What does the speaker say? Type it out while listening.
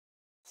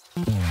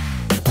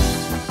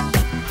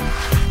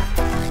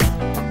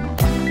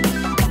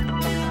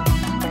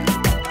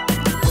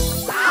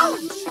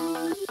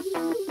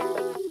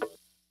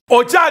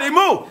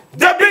Ocharimu,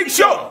 the big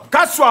show.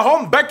 Kaswa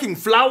home baking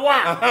flour.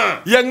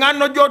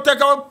 Yangano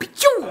joteka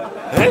pichu.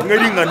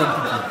 Ngingano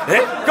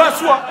pichu.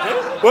 Kaswa.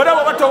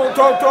 Whatever to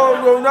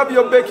nabi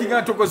your baking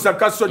and to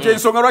kaswa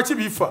jensonga rachi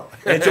bifa.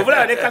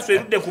 Chovula ne kaswa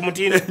erude ku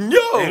mutini.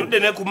 Erude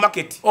ne ku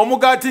market.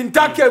 Omugati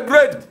ntake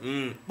bread.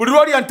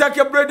 Bulori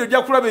antake bread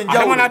ojja kulaba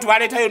enjawo. Amana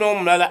twaleta yo no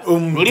mulala.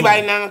 Luli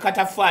balina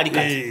katafali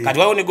kati. Kati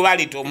wawo ne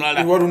gobalita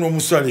omulala. Waru no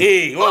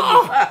musale.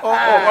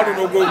 Waru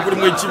no go kuri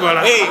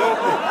mwechibala.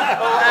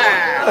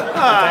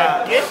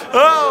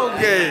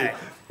 Okay.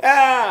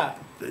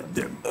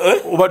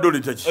 Obadoli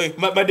tachi.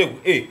 Badego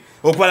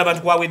okwala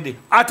bantu kwawedde.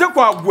 Ate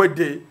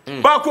kwagwedde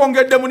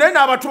bakwongedde munene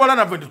abatubala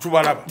nave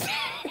tubalaba.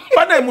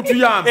 Bana mutu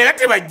yambe. Era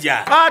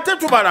tebajja. Ate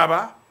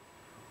tubalaba.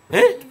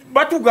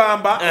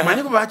 Batugamba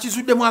manyi ko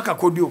bakizudde mu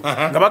akakodyo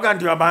nga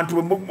bagandi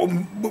abantu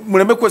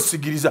muleme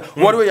kwesigiriza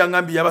waliwo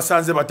yangambi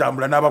yabasanze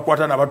batambula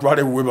n'abakwata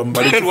n'abatwale uwe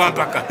bambalike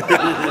lwampaka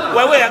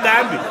wawe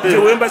yagambi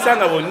tewemba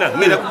sanga bonna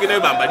ngenda kugenda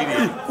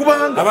bambalire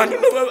kubanga abantu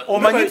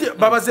omanyi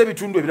babaze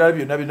ebitundu ebirala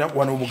byonna bina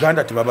wano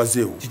Buganda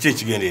tebabazeewo kiki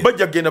ekigende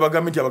bajja kugenda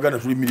bagambe nti Abaganda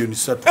tuli milioni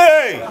 3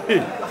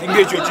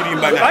 ng'ekyo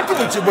kirimbana ati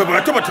mukibwe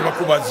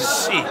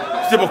batebakubaze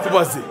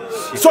tebakubaze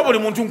so buli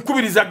muntu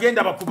nkubiriza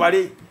agenda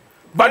bakubale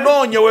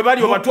banonye we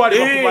bali obatwale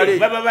bakubale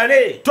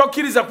babale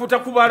tokkiriza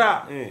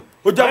kutakubala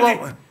ojaba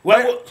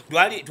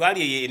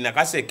twali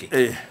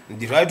nakaseke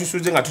ndi twali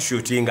tusuze nga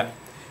tushootinga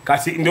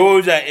kati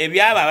ndowooza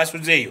ebyaba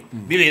abasuzeeyo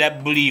bibeera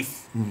brief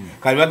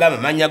kali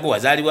bagamba manyago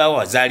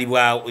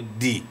wazaalibwa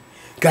ddi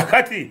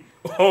kakati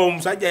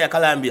omusajja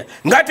yakalambira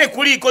ngate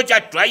kuliko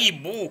kya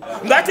tribe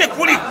ngate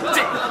kuli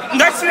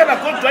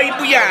ngasirabako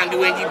tribe yange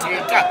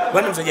wengiteeka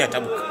bana omusajja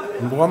yatabuka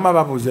mbwama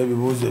babuuza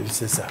ebibuuzo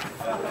ebisesa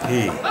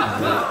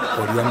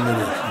olya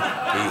mmere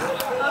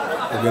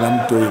ogera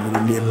mutoyo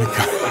emirundi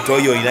emeka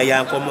toyo ina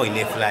yankomo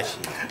ine flash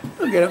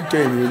ogera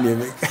mutoyo emirundi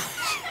emeka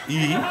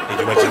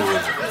ekyo bakibuuza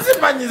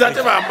simanyiza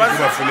tebambaze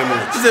bafune mu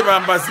kize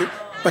bambaze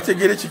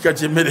bategere kika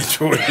kyemmere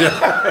kyolya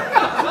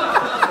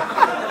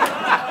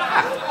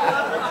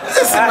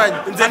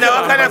nze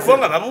nawakana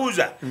fonga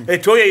babuuza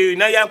etoyo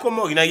ina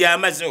yankomo ina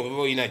yamaze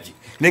oba inaji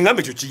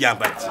nengambe ekyo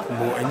kiyamba ki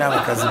ina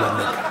abakazi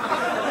bameka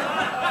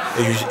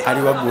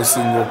ali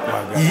wagosinga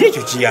okwaga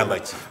ekyo kiyamba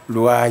ki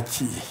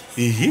lwaki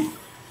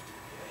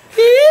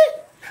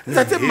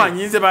tate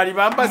manyinze bali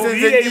bambaze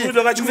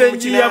nze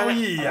njiya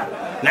buyiya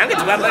nange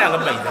tibambalanga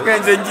bayita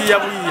nze njiya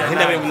buyiya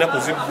ndabe munaku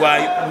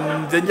ziggwayo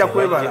nze nja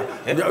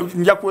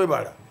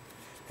kwebala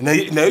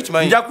nayo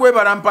kimanyi nja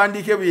kwebala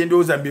mpandiike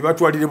byendowooza mbi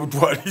batwalire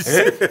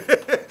butwalise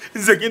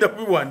nze genda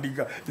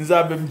kubiwandika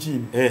nzambe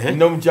mukini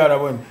nina omukyala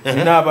bwene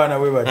nina abaana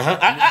bwe bati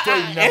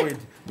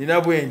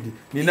nina bwendi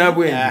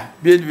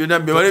byendi byonna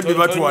mbebale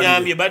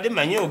bibatwalire badde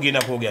manyi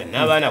ogenda kwogera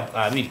n'abaana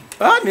abiri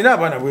nina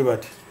abaana bwe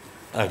bati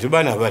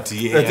tubana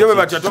bati bwe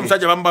bati ate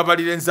omusajja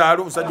bamubabalira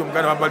ensaalo omusajja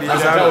omuganda bamubalira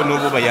ensaalo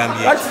n'obo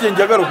bayambye ati kye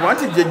njagala okuba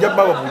nti gye njja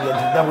bababulira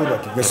nti nina bwe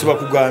bati nga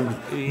sibakugambye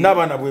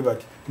n'abaana bwe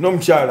bati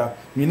n'omukyala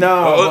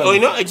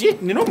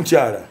nina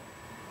omukyala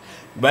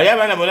bali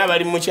abaana bonna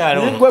bali mu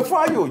mukyalo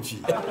gwefaayo ki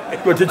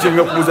gwe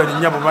tekyenga kubuuza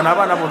ninyabo bano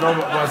abaana bonna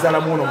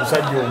bazaalamu ono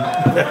omusajja omu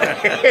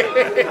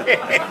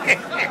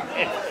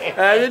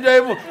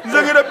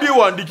nze ngenda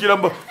byewandikira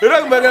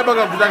era mbagenda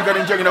baga kutandika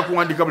nenkyagenda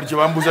kuwandika buli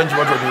kyebambuuza nti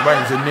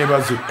batbayinze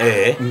nebaze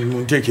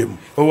ntekemu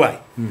owai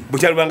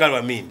bukyalo bwanga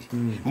lwa mindi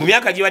mu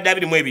myaka gibadde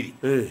 22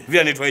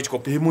 vira netwayo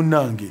ekikopo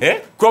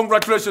munnange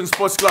congratulations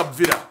sports club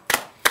vira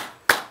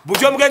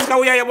buti omugenzi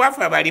kawuyaya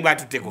bwafa bali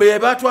batuteko be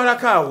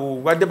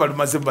batwalakaawo badde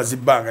balumaze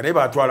bazibbanga naye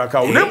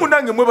batwalakaawo naye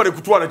munange mwebale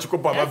kutwala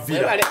kikopo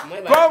abavira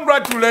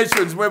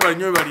congratulations mwebale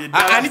nyo webali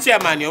ani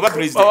chairman oba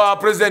president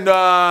president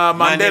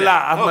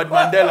Mandela Ahmad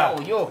Mandela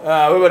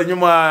webale nyo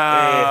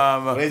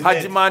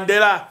Haji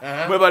Mandela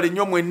mwebale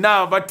nyo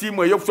mwenna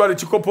batimu eyo kutwala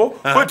ekikopo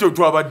kwetyo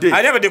twabadde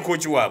ali abadde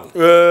kochi waabwe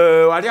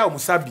ali awo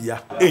musabia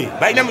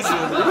balina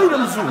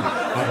muzungu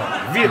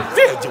vira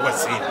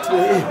jewasente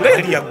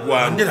ngayali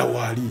yaggwanga Mandela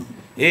waali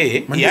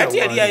yati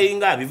yali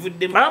yayinga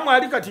abivuddemu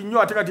mwali kati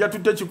nnyo ate kati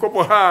yatudde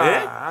ekikopo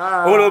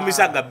olwo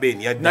misaga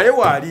beni naye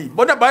waali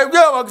bona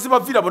bagizi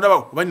bavira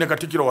bona balina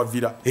katikiro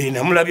wavira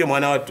namulabye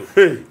omwana wattu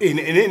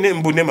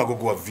nembune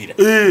magogo wavira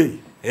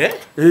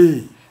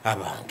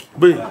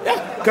abange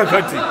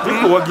kakati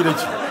ikowagira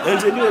ki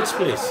nze ndi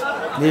express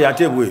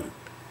ate bweru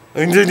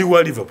nze ndi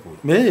wa Liverpool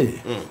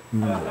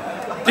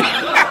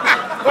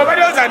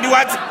obalioza ndi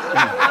wati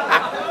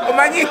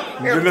omanyi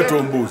ngenda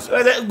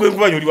tombuuza gwe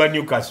nkumanyi oli wa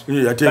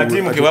Newcastle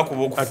katimu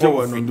kebakuba okufa ate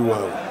wano ndi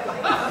waawe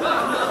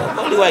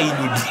oli wa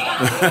Idudi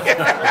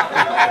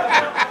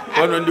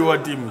wano ndi wa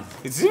timu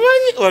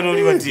zimanyi wano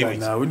oli wa timu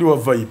nawe ndi wa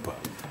Viper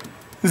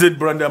nze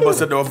brand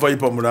ambassador wa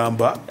Viper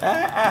mulamba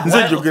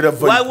nze njogera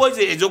Viper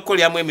wawoze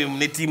ezokukoleramu emirimu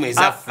ne timu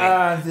ezaffe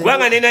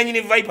kubanga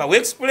nenanyini Viper we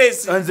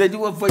express nze ndi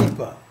wa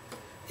Viper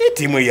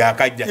timu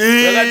yakajja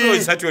lagato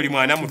isatu oli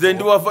mwana muto nze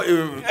ndi wa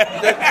Viper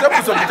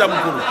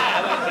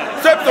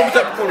sebuso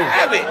mutamukulu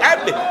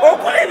abe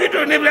okola ebintu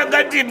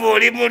nebulaga timu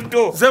oli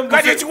muto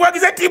kati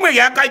ekikuwagiza timu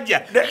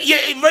eyakajja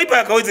Viper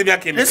akaweza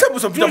emyaka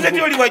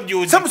emeka oli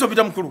wajjuzi Samuso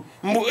pita mukulu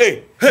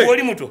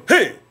oli muto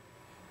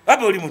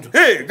apa oli muto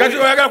kati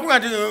oyagala kuga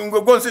nti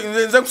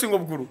nze kusinga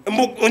obukulu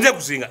nze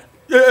kusinga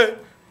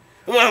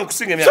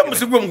nkusinga emyaka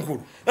Samusigwe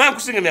mukulu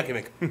nkusinga emyaka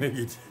emeka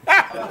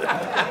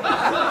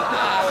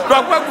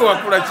lwakuba gwe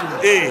wakula kimu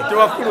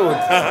tewakula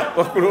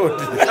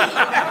oti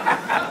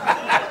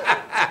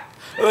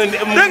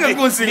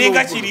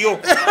ninga kiriyo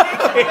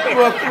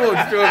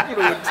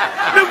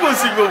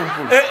nekunsinga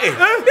omukulu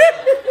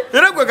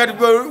era gwe kati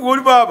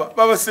oli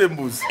baba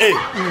sembuzi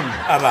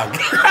abange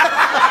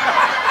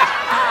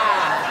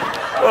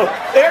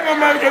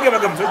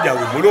emamajogebaga musajja we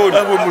mulodi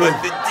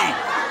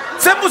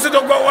sembuzi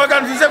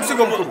wagandise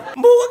kusinga omukulu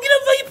mbuwagira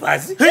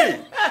Vipers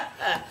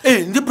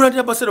ndi brand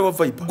ambassador wa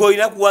Viper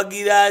goina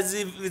kuwagira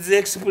zi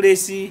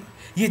express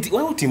yeti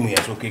wao timu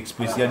yashoka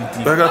express yali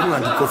timu bagala kuba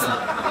ndi coffee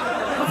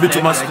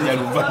bitu maski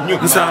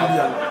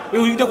nsambia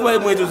ulinda kuba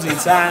mwezo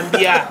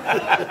zinsambia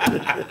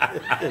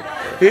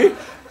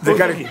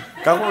zekali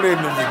kakule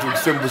ndi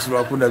sembuzi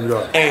lwakunda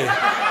biro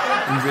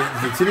nze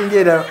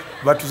kiringera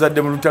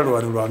batuzadde mu lutalo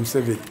wano lwa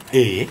Museveni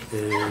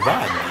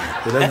bani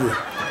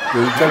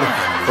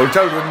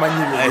olutalo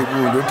lwemmanyire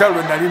egundi olutalo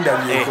lwenalinda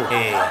lyeko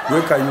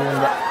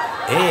lwekayunga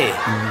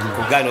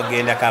kugano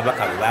genda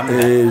kabaka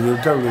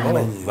olutalo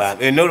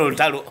lwemmanyire nolo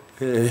olutalo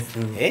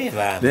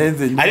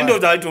ali ndo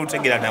tawali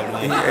tutegera na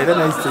bulungi era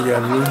naisitegera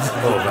bulungi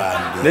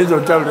nenze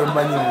olutalo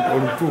lwemmanyire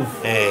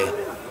olutuufu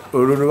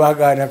olwo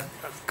lwebagaana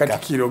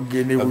katikiro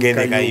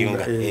ogende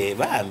kayunga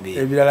bambi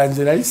ebirala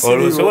nze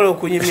nayisireyo osobola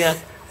okunyumya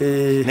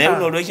naye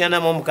luno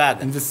olwekyanamu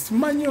omukaaga nze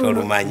simanyi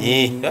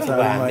tolumanyi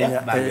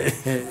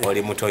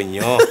oli muto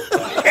nnyo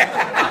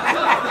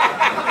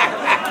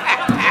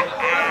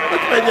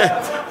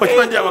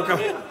okimanya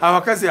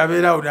abakazi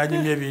abeerawo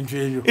nanyumya ebintu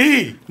ebyo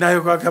naye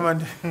kwagamba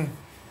nti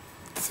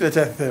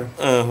kisibekyafeewo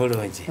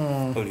bulungi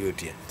oli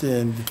otya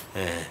kyendi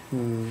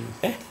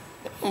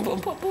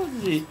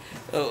mpozi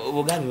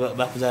obugambi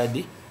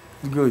bakuzaddi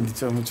gondi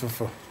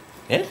kyomukifo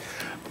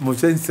mu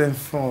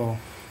 2004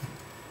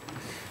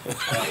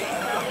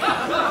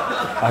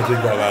 ate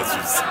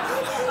ngabasusa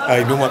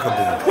ayina omwaka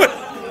gumu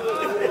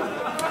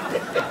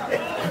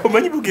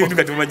omanyi bugibintu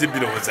kati omanyi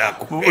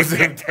ebirowoozaako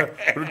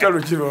olutalo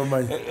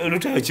kirwomanyi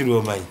olutalo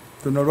kirwomanyi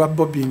luno lwa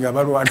Bobby nga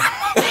balwana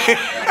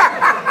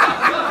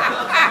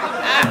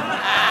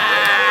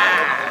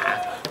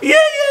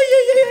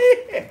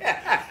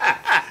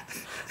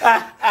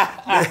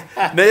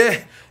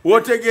naye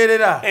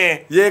wotegerera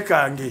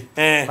yekange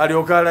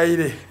alyoka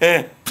alayire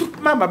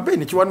mama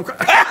beni kiwanuka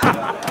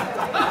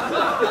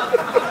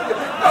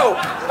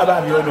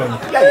ababyononye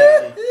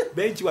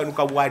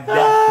benkiwanuka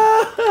wadda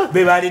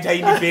bebaleeta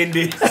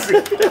independence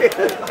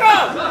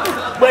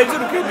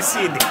bweziruka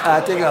emisinde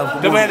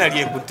tebayana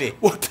lyekute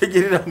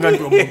wotegerera nga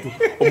nti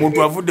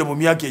omuntu avudde mu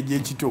myaka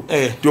egyekito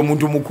ti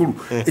omuntu mukulu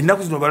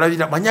ennaku zino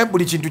balabira manya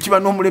buli kintu kiba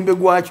n'omulembe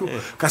gwakyo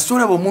kasita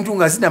olaba omuntu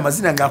ng'azina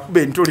amazina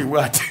ng'akuba entoli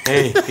bw'ati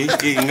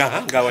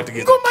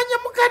ng'omanya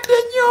mukadde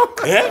nnyo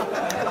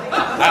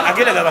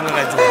agenda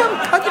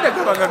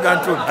gabanga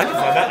gantoli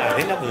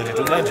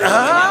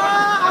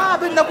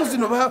ab'ennaku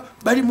zino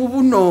bali mu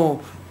buno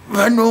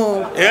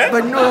bano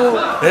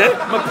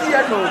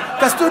mapiyano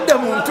kasita odda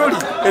mu ntoli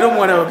era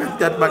omwana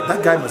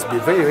that guy must be a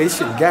very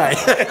Asian guy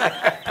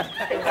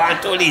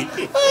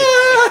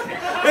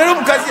era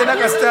omukazi yena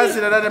kasita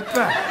azira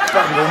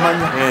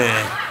ng'omanya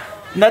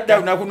nadda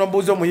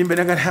nakunombuuza omuyimbe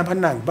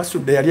nabanange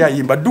basudde yali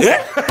ayimba ddu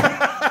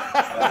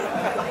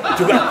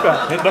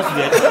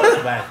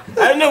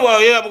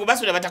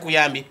basula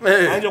batakuyambi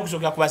ayinza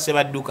okusooka kuba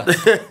sebadduka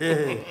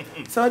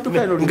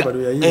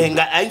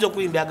nga ayinza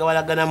okuyimba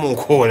agawalagana mu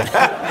nkoola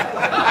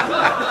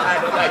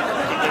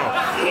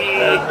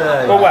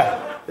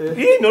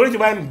nolwekyo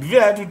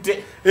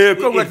bambiatutte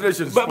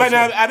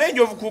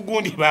abenjovu ku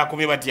gundi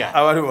bakomye batya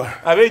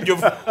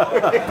abenjovu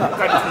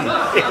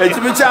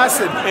ekibi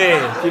kyasene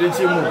kiri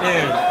kimu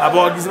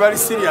abawagizi bali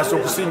sirias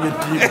okusinga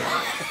ettiimu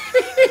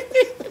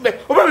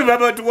oba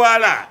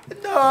bebabatwala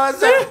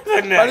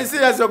bali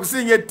sirias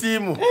okusinga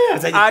ettiimu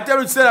ate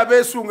lukiseera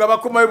beesunga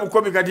bakomayo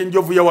bukomi kati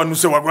enjovu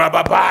yawanuse wagula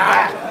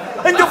baba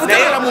enjovu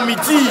tebeera mu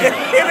miti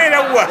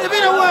ebeera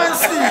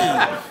wansi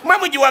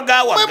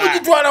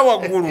mwemugitwala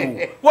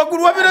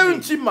waggulu wabeerayo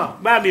nkima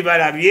bambi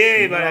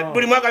balabye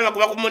buli mwaka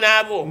bakuba ku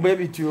munaabo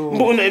bwebityo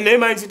naye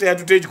mansita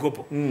yatuta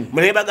ekikopo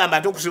munaye bagamba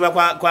ate okusiba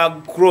kwa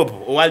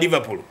crop owa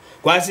Liverpool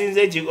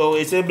kwasinze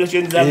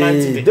celebration za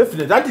mansita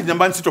definitely anti na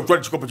mansita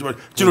okutwala ekikopo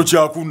kino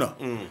kyakuna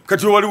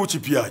kati waliwo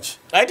kipyaki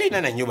ate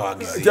ina na nyoba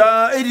wagizi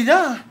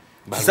erina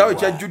kisawe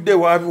kyajjudde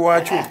waabi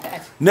wakyo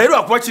naye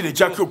lwakuba kino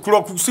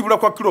ekyasibula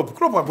kwa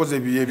crop akoze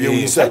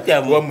ebyewunyisa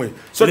wamwe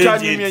so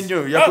kyanyumye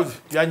nnyo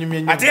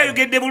yanyumye nnyo ate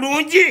yayogedde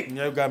bulungi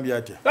yagambye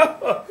atya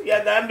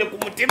yagambye ku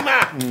mutima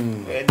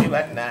ndi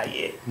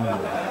bannaye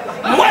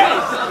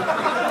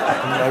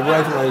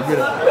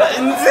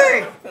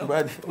nze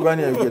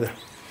bwani yayogera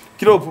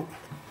crop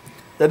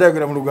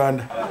yadayogera mu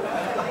Luganda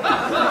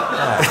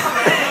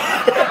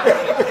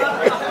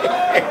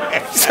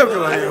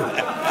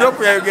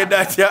Kiropu yayogedde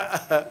atya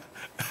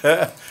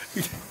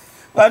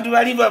bantu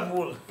ba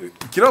Liverpool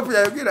Kiropu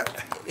yayogera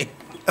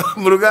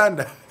mu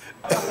Luganda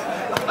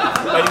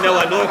balina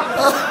wano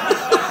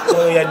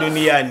ya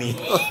duniani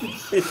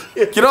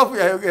Kiropu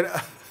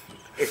yayogera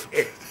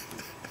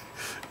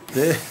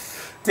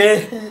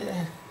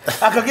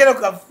akagero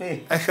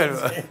kaffe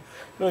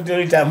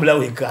notolitambula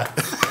weka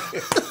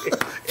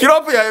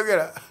Kiropu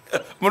yayogera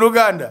mu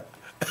Luganda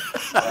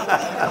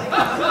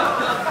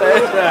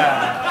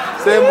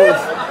Sembos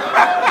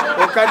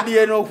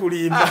okaddiye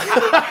n'okulimba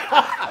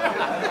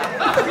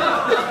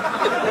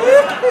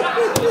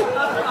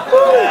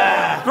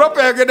Kiropu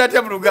yayogera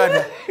atya mu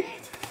Luganda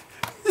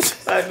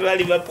bantu ba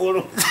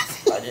Liverpool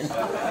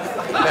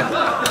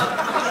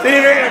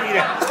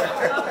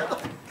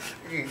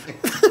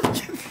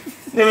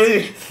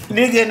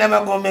nigenda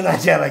magombe nga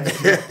kyabaje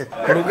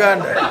mu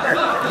Luganda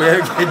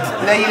bweyogedde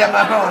nayira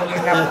mama wange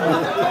naku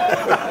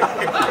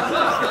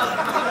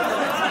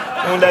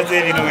munda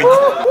z'ebirungi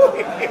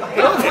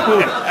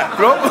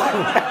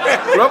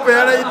Kiropu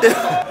yalayidde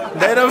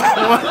ndayira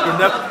mama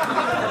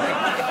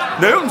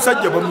naye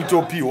omusajja bamuyita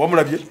Opio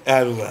wamulabye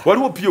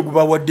waliwo Opio gwe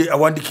bawadde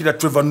awandikira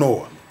Trevor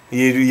Noah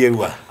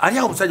yerwa ali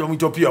awo omusajja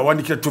bamuyita Opio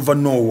awandikira Trevor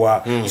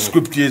Noah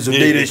script ezo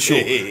Daily Show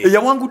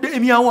eyawangudde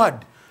Emmy Award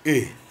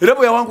era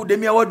bwe yawangudde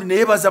Emmy Award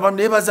neyebaza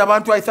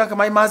abantu I thank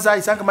my mother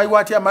I thank my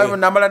wife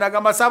namala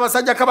nagamba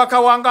Ssaabasajja Kabaka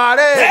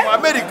wangaale mu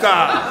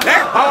America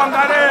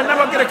awangale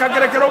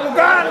n'abagerekagerekera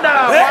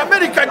Obuganda mu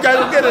America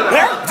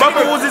gyayogerera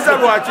bamubuuziza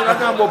lwaki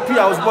nagamba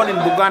Opio I was born in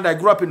Buganda I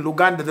grew up in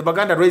Luganda the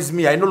Baganda raised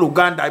me I know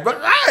Luganda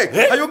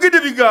ayogedde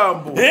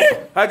bigambo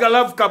I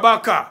love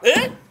Kabaka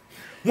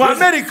mu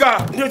America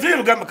ndio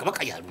Luganda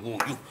Kabaka ya luyu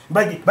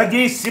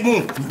baje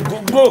isimu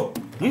go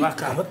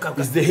Kabaka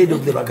is the head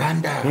of the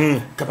Baganda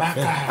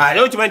Kabaka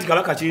leo kimanyi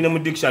Kabaka kirina mu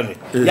dictionary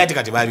yati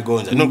kati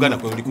babigonza n'Oluganda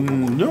kwe luli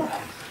nnyo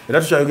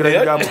era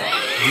tukyayogera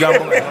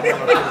bigambo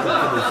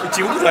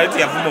kibugutu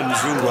aleti yavuma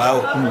omuzungu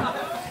awo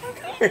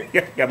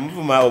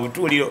yamuvuma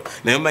obutuuliro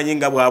naye omanyi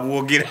nga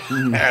bwabwogera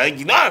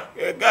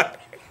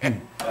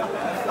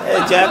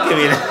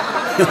ekyakebera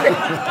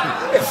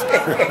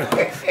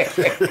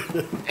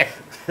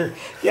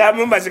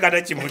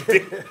yamumbazikata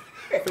kimutte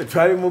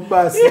twali mu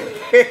basi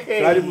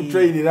twali mu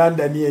train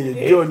London eyo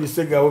John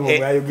Segawe mu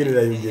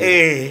bwayogerera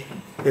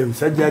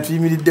omusajja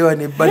atuyimiridde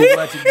wano ebbali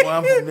bwati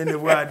mwanvu munene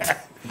bwati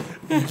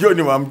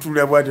John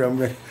wamutulira bwati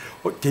wamugamba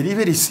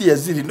teribe lisiya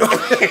zirino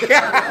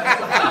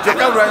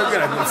kyokka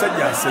lwayogera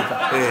omusajja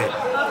aseka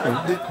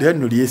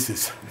lyano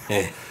lyesesa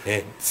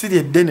siri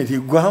eddene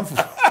ligwanvu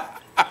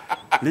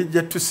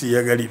lijja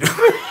tusiyagaliro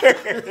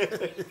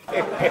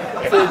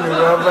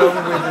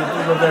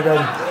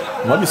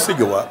mwami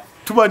Segawa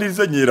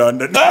tumaliriza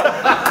nyeranda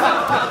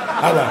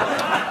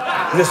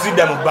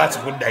nesidda mu basi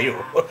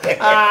kuddayo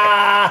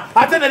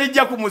ate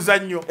nalijja ku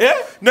muzannyo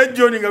ne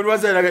John nga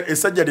lwazairaga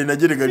essajja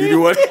lyenagyenega liri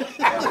wali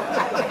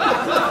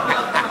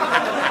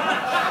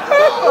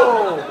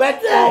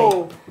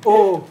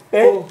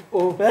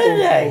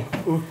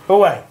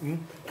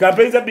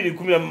kampeyini za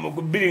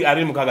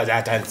 2026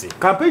 zatandise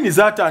kampeyini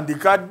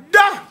zatandika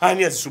dda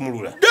ani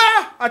yazisumulula dda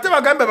ate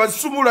bagambe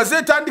bazisumulula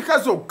zetandika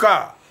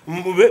zokka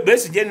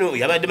Besigye no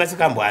yabadde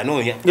Masekambwe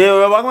anoonya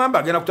bagamba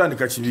agenda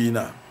kutandika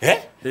kibiina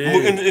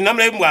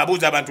namulayo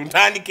mbwabuuza abantu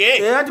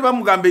ntandike anti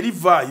bamugamba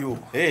erivaayo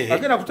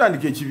agenda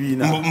kutandika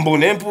ekibiina mbu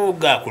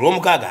n'empuuga ku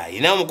Lwomukaaga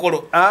ayina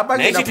omukolo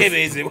naye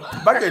kiteeberezebwa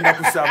bagenda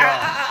kusaba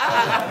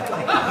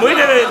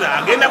muyitereeza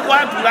agenda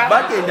kwatula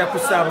bagenda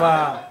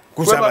kusaba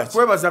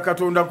kwebaza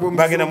Katonda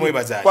bagenda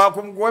mwebaza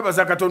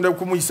kwebaza Katonda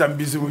kumuyisa mu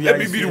bizibu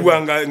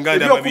byabibiruwa nga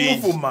ndaba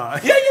bingi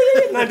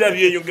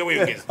ndabyeyo nge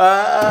bweyongeza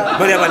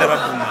bali abaana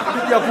bavuma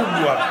bijja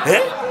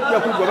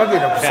kuggwa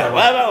bagenda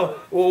kusaba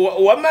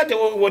wamate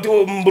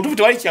mbutufu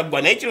tewali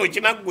kyaggwa naye kino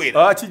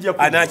kinaggwera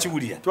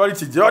anakiwulira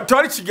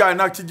twali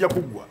kigaana kijja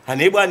kuggwa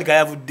naye bwanika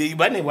yavudde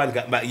bane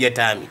bwanika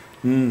yataami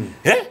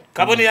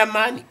kabonera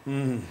maani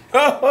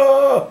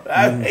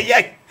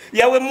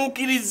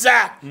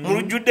yawemuukiriza mu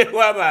lujjudde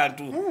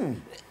lw'abantu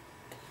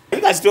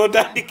kasi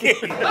totandike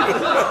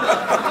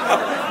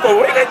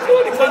owera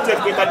kyoli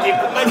konsepte kati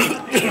ekumanyi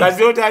kasi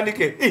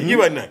totandike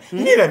nyibana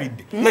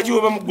nyirabidde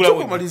nakiwe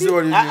bamugulawo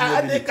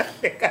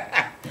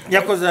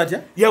yakoze atya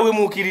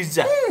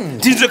yawemuukiriza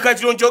tinze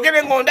kakiro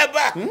nkyogere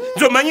ng'ondaba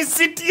nze omanyi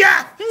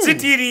sitya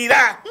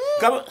sitiriira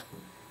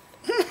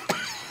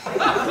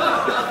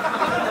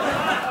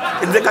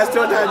nze kasi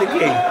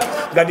totandike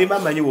nga ndima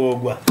amanyi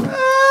woogwa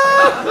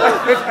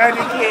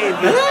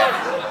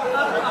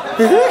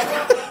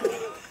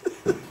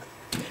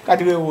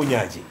kati wewuunya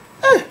ki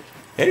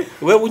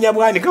wewuunya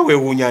bwanika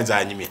wewuunya nze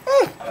anyumye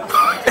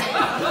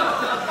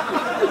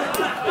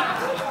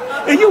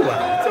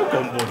eyowa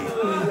sokomboli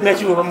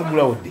nakiwe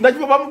bamugulawo dde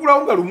nakiwe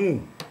bamugulawo nga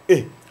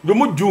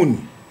lumu June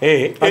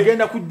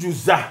agenda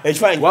kujjuza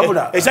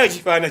ekisaawe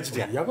kifaana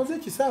kitya yakoze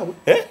ekisaawe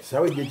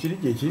ekisaawe gyekiri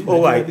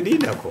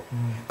linako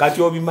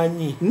kati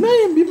obimanyi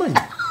naye mbimanyi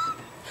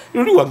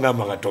luli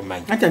wangamba nga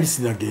tomanyi ati ali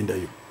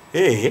sinagendayo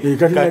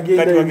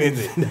kati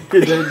wagenze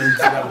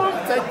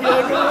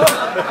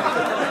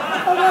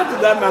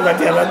gamba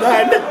ngati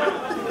abaganda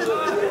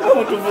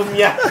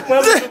omutuvumya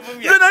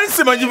nali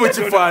simanyi bwe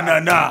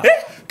kifaanana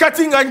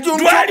kati nga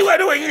twali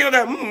wali wenyini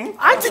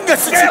ati nga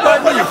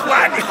sikimanyi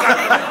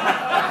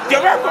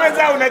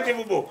gyebakozaawo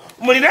nakibubo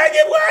mulinaje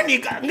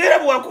bwanika ngera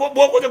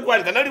bwokoze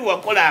kwanika nali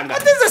bwakolanga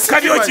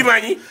kati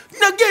okimanyi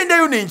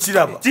nagendayo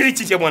nenkiraba kiri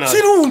kikye mwana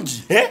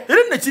kirungi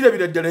era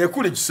nekirabira ddala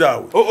yakula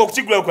ekisaawe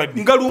okukigulawo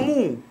kwaddi nga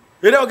lumu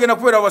era wagenda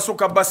kubeera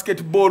wasooka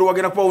basketball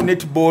wagenda kubawo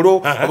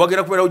netball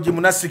wagenda kubeerawo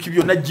gymnastic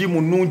byonna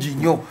jimu nnungi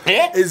nnyo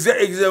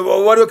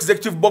waliwo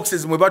executive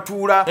boxes mwe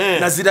batuula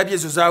nazirabye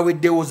ezo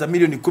zaweddewo za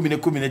milioni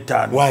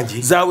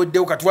 10-15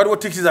 zaweddewo kati waliwo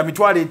tikisi za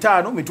mitwalo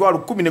 5 mitwalo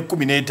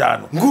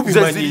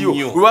 10-15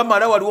 ziriyo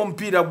wewamala waliwo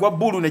omupiira gwa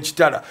bbulu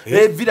nekitala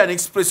Villain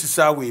Express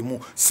saawa emu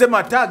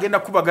semata agenda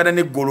kubagana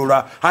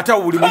neggolola ate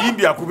awo buli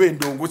muyimbi akuba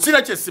endongo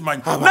sina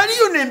kyesimanyi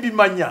naliyo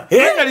nembimanya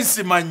nali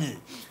simanyi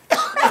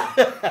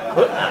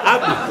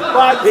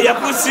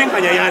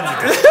yakusinkanya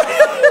yanzita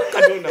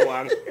katonda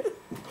wange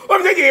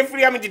omusajja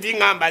yefulyamu kiti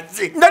ngamba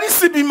zi nali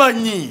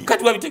sibimanyi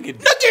kati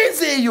wabitegedde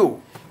nagenzeeyo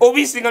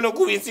obisinga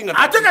nokubisinga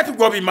ate kati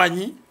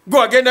gwobimanyi gwe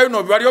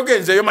wagendayo wali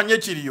ogenzeeyo manye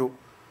ekiriyo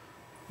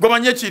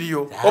gwemanye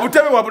ekiriyo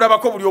obutebe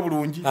wabulabako buli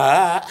obulungi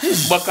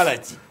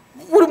bwakalaki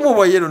bulimu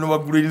obwayero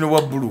nobwagule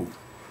nobwabbulu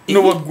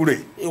nobwagule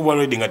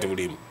obwalwedi nga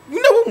tebulimu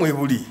nabwo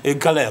mwebuli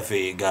ekala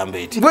yaffe egamba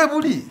eti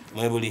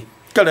mwebuli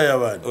kala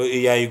y'abantu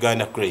ya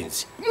Uganda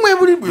cranes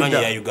mwebuli manya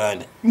ya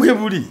Uganda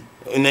mwebuli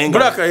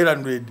black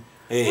island red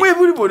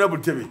mwebuli bona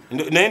butebe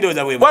naye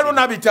ndowooza bwe waliwo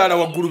n'abitaala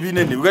waggulu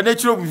binene nga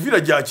n'ekiro bivira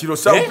gya kiro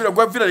saawupira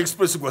gwa Villain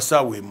Express gwa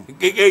saawa emu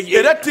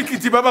era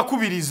tikiti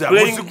babakubiriza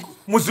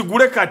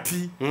muzigule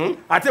kati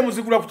ate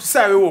muzigula ku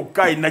kisaawe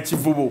wokka ina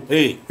kivubo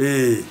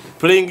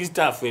playing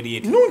staff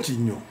erieti nungi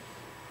nnyo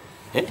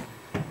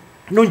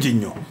nungi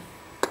nnyo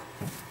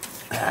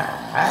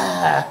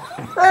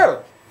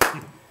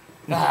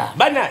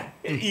bana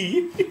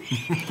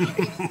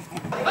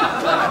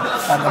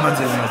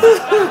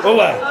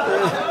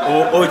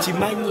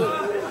okimanyi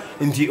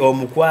nti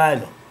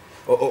omukwano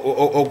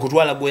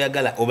okutwala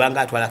gwoyagala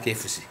obanga atwala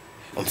KFC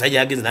omusajja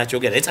yagenza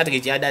nakyogera naye sategee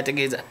kyadde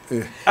ategeeza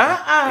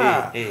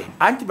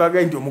anti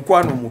bagaye nti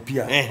omukwano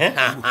omupya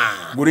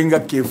gulinga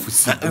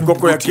KFC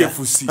enkoko ya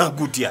KFC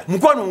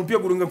mukwano omupya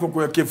gulinga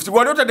enkoko ya KFC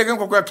wali otadega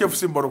enkoko ya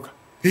KFC mboloka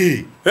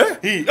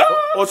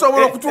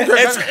osobola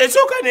okutuuka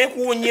esooka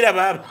nekuwunyira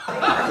baba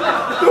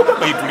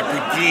tuli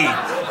kuki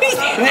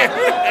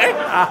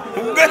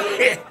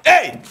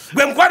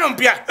gwe mukwano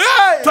mpya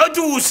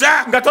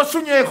totuusa nga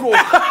tosunyeko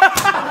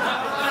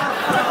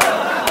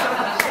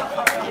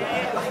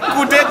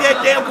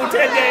kutegedde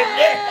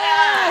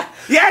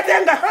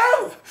yatenga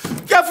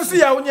KFC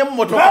yawunye mu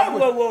motoka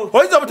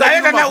oyinza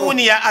obutayeka na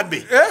wuni ya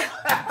abe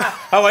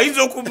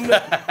awayinza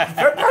okumula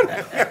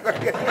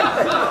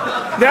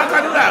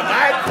nakanula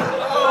amaati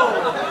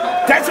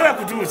tasobola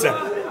kutuusa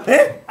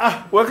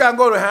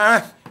wekanga olwo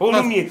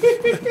olumye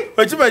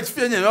ekiba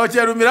ekifyenye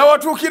okyerumira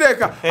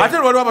watuukireka ate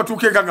lwaliwo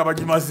abatuukeka nga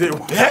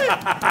bagimazeewo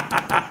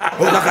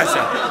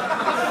okakasa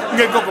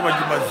ngaenkoko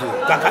bagimazeewo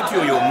kakati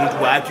oyo omuntu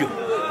bwatyo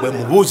bwe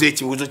mubuuza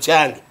ekibuuzo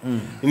kyange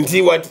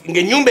nti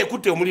ng'ennyumba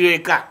ekutte omuliro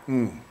eka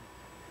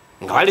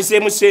nga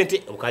waleseemu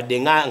ssente obukadde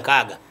nga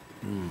 6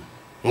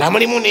 nga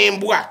mulimu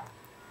n'embwa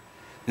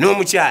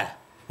n'omukyala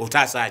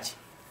otaasa ki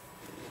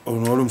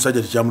ono oli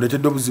omusajja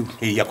tekyamuleetedde obuzibu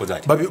yakoze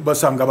ati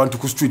basanga abantu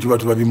ku street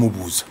batu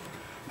babimubuuza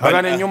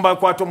agana ennyumba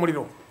akwata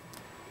omuliro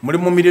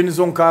mulimu milioni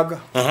zo 6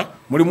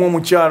 mulimu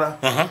omukyala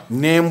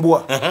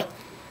n'embwa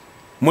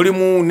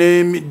mulimu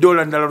ne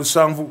dola ndala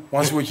 7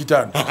 wansi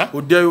w'ekitanda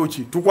oddayo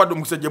ki tukwadde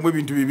omusajjamu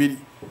ebintu 2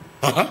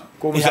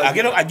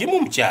 agimu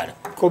omukyala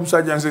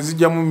k'omusajja nze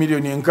nzijjamu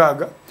milioni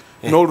 6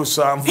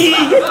 n'olusanvu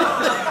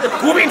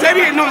ku bintu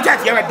ebiri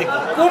n'omukyala yabaddeko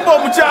kumba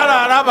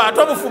omukyala alaba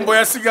ate obufumbo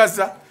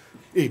yasigaza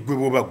gwe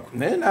bwobagwe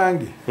naye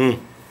nange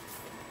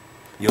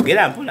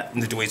yogera mpola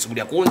nze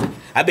teweesubulya kunze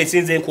abe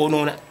sinze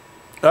nkwonoona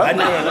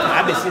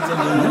abe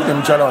sinze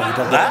mukyala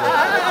wange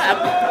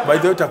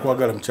baideo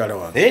takwagala mukyala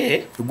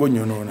wange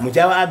egwonyonoona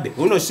mukyala abe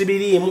uno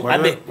sibiriimu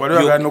abe wali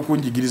wagala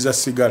n'okunjigiriza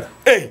sigala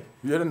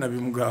byera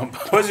nabimugamba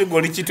oziga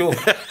oli kito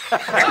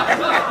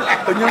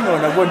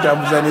onyonoona gwo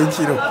ntambuza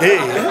n'ekiro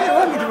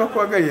wange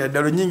tebakwagalira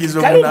ddala nyingi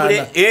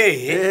z'omunaana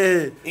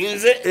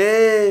nze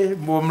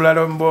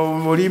omulala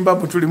olimba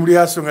mutuli muli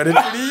aso nga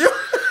netuliyo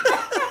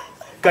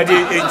kati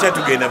enkya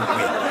tugenda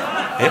mukuya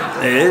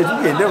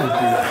tugende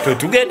mukuya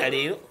tugenda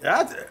leero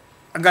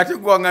ngate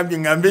gwangambye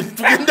ngambe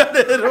tugenda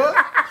leero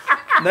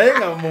naye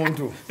nga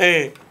muntu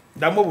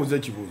ndamubuuza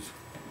ekibuuzo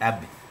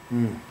abe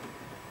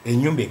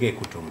ennyumba eka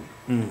ekutomu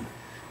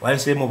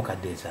waliseemu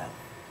obukadde 5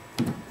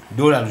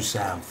 dola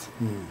 7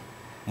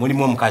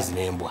 mulimu omukazi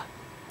n'embwa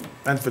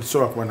anti fe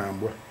tusobola kuba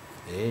nambwa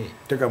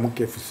tekamu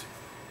KFC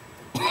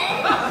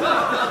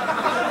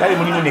kale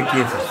mulimu ne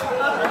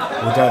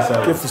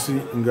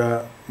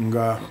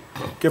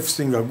KFC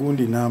nga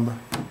gundi namba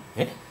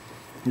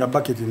nga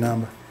bucket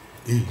namba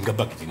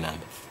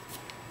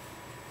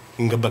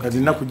kati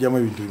nakugjamu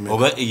ebintu bimeka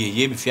oba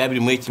ye ebifya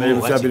birimu ekimu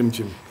ebifya birimu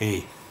kimu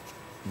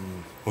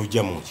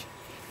ojja muki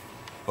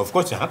Of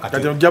course,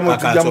 kati ojjamu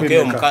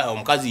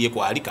omukazi ye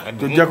kwalika.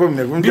 Tujjako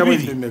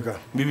mmeka.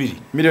 2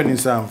 milioni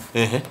 7.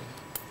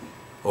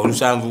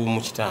 Olusanvu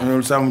mu kitanda.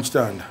 Olusanvu mu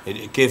kitanda.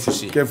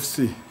 KFC.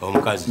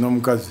 Omukazi.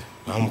 N'omukazi.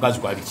 Omukazi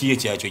kwali kiye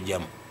kyakyo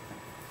jjamu.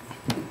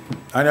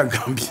 Ani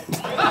agambye.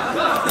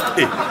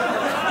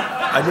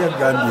 Ani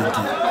agambye nti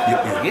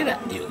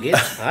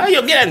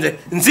yogera nze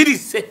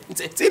nzirise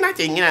sina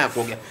kyenyina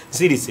kwogera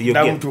nzirise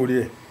yogera.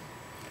 Ndamutuulire.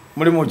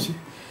 Mulimu ki?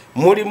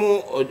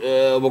 Mulimu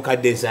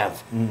obukadde 7.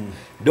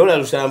 Dola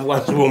 7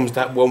 wansi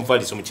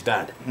bw'omufaliso mu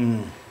kitanda.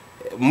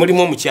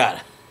 Mulimu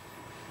omukyala.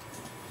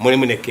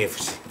 Mulimu ne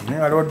KFC.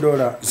 Waliwo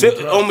dola.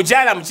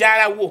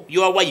 Mukyala wo,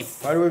 your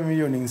wife. Waliwo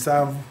milioni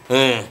 7.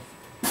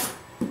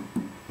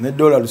 Ne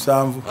dola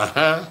 7.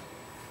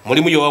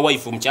 Mulimu your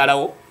wife mukyala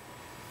wo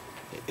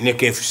ne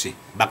KFC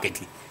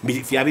bucket.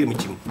 Fyabiri mu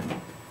kimu.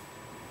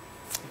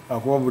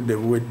 Akuba budde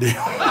buwedde.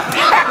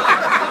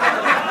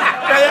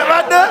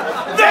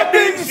 The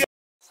big